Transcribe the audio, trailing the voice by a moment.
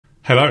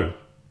Hello,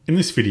 in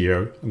this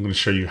video I'm going to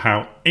show you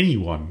how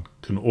anyone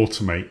can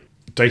automate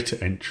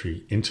data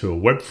entry into a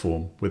web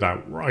form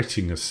without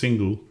writing a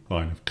single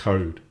line of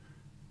code.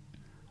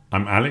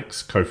 I'm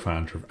Alex,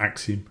 co-founder of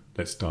Axiom.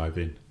 Let's dive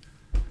in.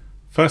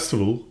 First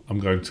of all, I'm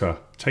going to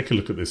take a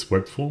look at this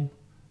web form.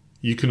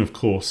 You can of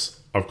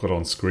course, I've got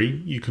on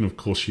screen, you can of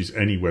course use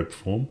any web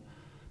form,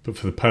 but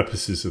for the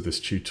purposes of this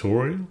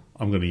tutorial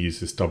I'm going to use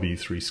this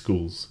W3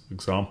 Schools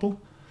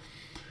example.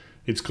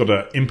 It's got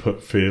an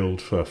input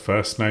field for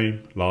first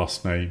name,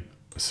 last name,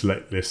 a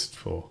select list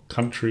for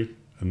country,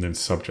 and then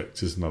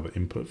subject is another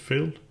input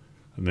field,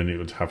 and then it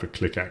would have a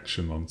click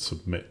action on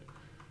submit.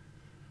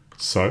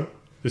 So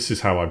this is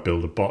how I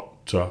build a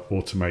bot to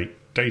automate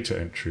data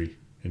entry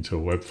into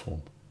a web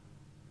form.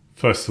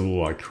 First of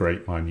all, I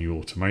create my new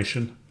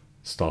automation,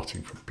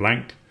 starting from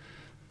blank.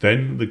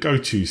 Then the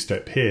go-to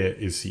step here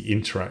is the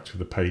interact with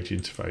the page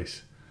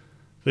interface.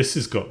 This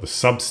has got the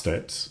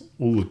sub-steps,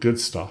 all the good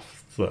stuff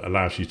that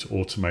allows you to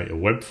automate a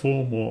web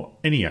form or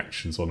any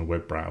actions on a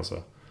web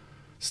browser.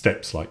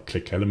 Steps like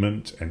click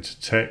element, enter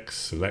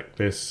text, select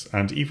this,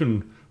 and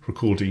even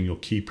recording your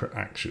key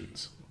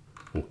actions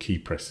or key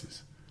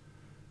presses.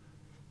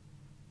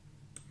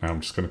 Now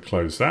I'm just going to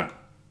close that.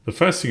 The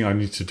first thing I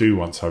need to do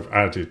once I've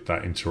added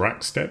that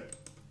interact step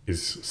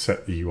is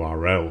set the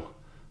URL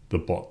the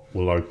bot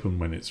will open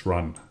when it's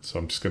run. So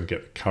I'm just going to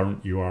get the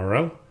current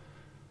URL.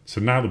 So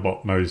now the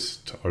bot knows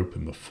to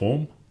open the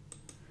form.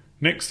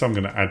 Next, I'm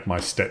going to add my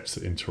steps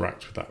that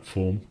interact with that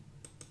form.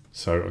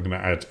 So I'm going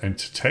to add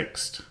enter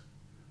text.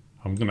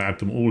 I'm going to add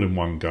them all in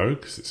one go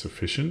because it's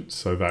efficient.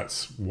 So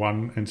that's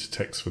one enter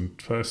text for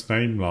first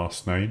name,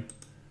 last name,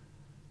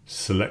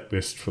 select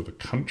list for the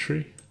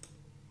country,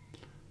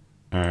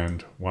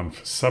 and one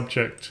for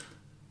subject,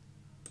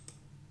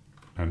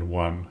 and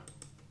one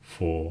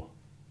for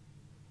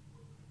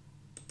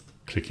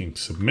clicking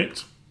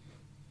submit.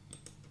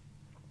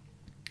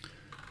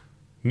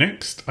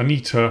 Next, I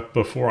need to,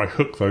 before I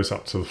hook those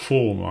up to the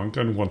form, I'm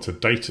going to want a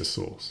data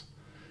source.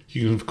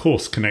 You can of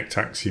course connect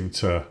Axiom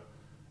to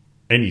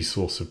any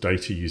source of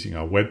data using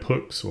our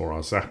webhooks or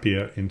our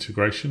Zapier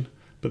integration,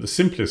 but the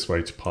simplest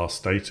way to pass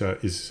data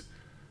is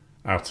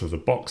out of the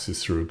box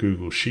is through a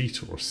Google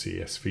Sheet or a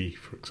CSV,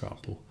 for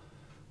example.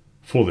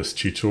 For this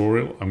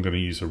tutorial, I'm going to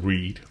use a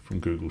read from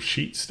Google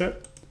Sheet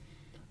step,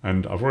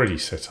 and I've already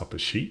set up a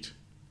sheet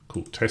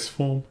called test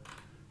form.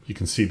 You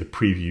can see the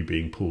preview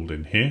being pulled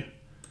in here.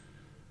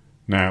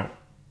 Now,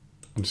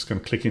 I'm just going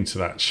to click into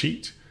that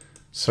sheet.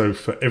 So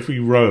for every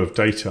row of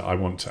data I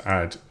want to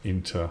add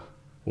into,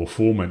 or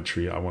form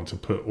entry I want to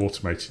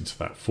automate into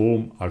that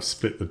form, I've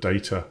split the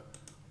data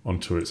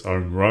onto its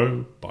own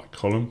row by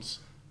columns,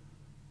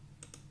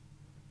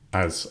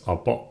 as our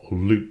bot will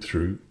loop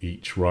through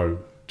each row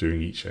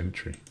doing each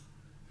entry.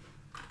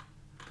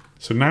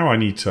 So now I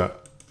need to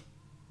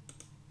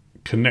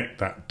connect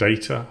that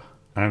data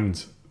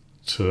and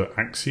to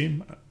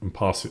Axiom and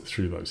pass it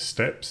through those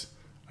steps,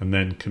 and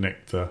then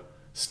connect the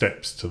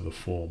steps to the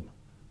form.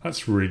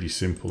 That's really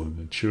simple and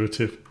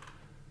intuitive.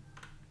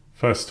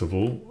 First of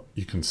all,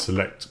 you can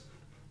select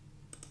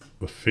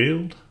the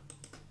field.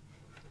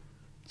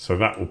 So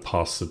that will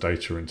pass the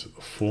data into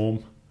the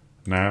form.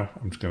 Now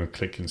I'm just going to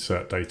click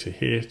insert data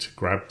here to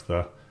grab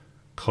the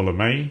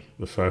column A,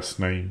 the first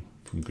name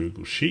from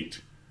Google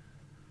Sheet.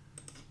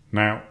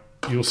 Now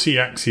you'll see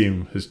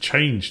Axiom has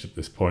changed at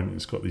this point.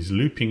 It's got these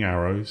looping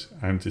arrows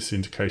and this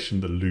indication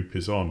the loop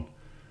is on.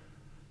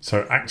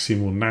 So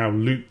Axiom will now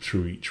loop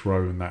through each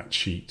row in that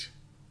sheet,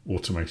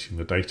 automating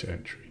the data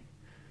entry.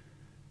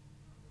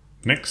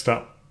 Next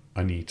up,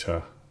 I need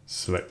to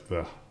select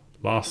the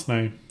last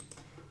name.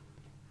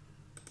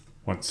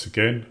 Once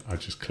again, I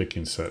just click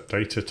insert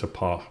data to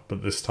pass,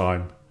 but this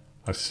time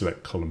I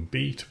select column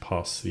B to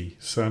pass the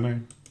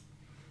surname.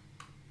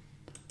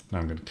 Now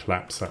I'm going to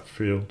collapse that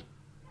field.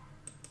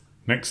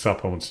 Next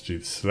up, I want to do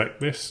the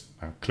select list.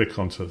 Now click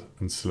onto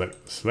and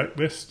select the select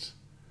list.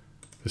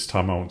 This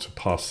time I want to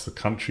pass the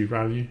country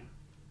value.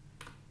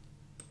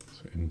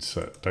 So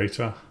insert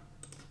data,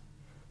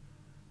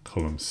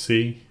 column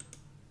C.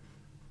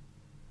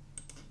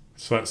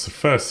 So that's the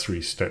first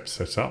three steps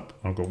set up.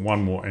 I've got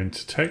one more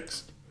enter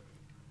text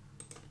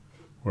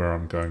where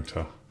I'm going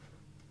to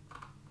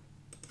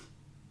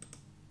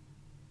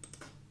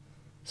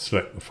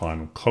select the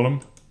final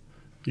column.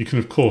 You can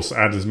of course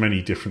add as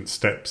many different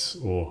steps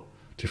or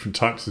different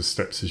types of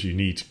steps as you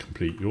need to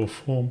complete your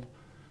form.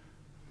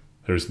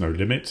 There is no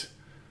limit.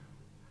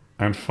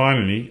 And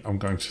finally, I'm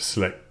going to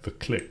select the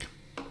click.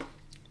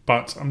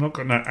 But I'm not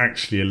going to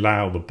actually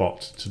allow the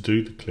bot to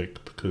do the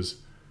click because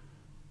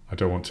I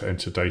don't want to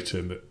enter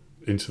data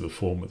into the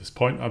form at this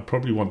point. I'd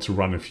probably want to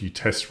run a few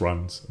test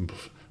runs and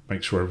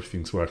make sure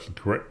everything's working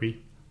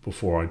correctly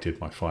before I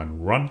did my final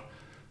run.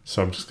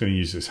 So I'm just going to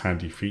use this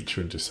handy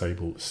feature and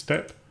disable the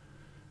step.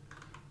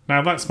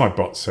 Now that's my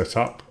bot set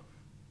up.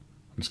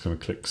 I'm just going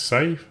to click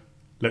save.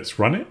 Let's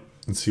run it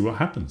and see what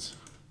happens.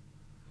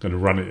 I'm going to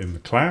run it in the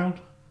cloud.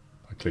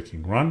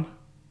 Clicking run.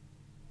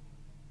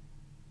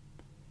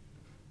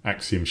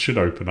 Axiom should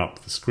open up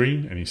the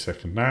screen any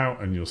second now,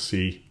 and you'll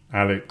see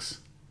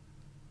Alex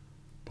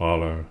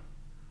Barlow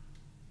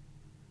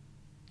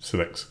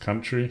selects a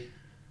country.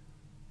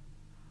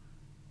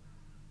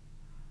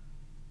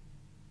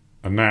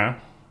 And now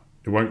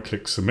it won't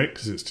click submit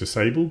because it's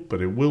disabled,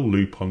 but it will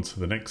loop onto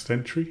the next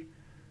entry.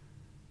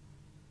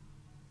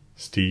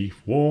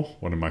 Steve Waugh,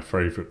 one of my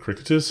favourite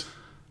cricketers.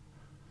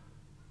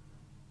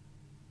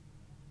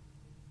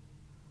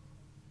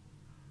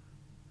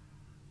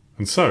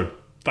 And so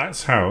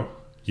that's how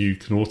you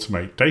can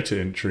automate data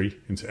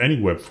entry into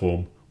any web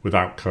form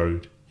without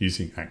code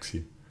using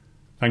Axiom.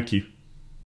 Thank you.